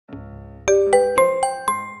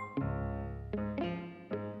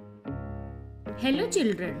Hello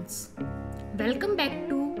childrens, welcome back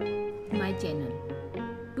to my channel.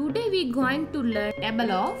 Today we going to learn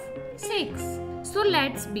table of 6. So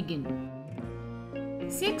let's begin.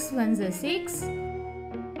 6 ones are 6.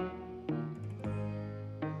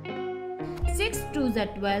 6 twos are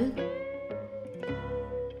 12.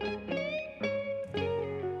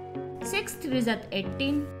 6 threes are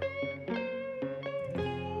 18.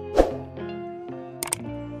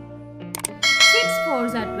 6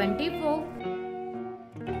 fours are 24.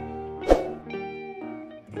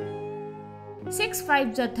 6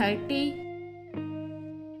 fives are 30.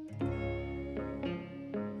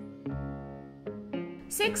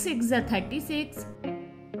 6 sixes are 36.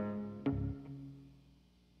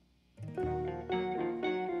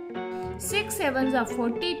 6 sevens are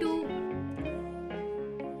 42.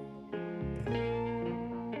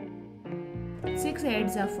 6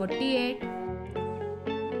 eights are 48.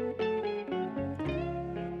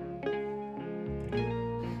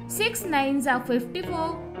 6 nines are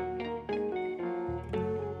 54.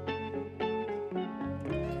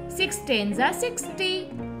 6 tens are 60.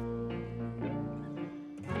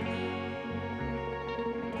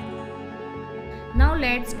 Now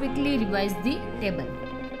let's quickly revise the table.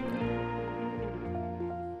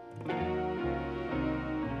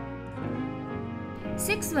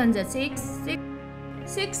 6 ones are 6.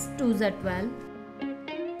 6 twos are 12.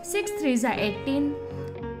 6 threes are 18.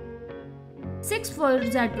 6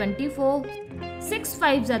 fours are 24. 6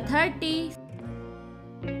 fives are 30.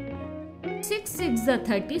 6 sixes are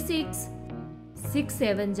 36. 6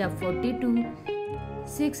 sevens are 42.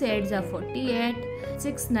 6 eights are 48.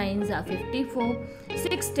 6 nines are 54.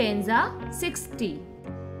 6 tens are 60.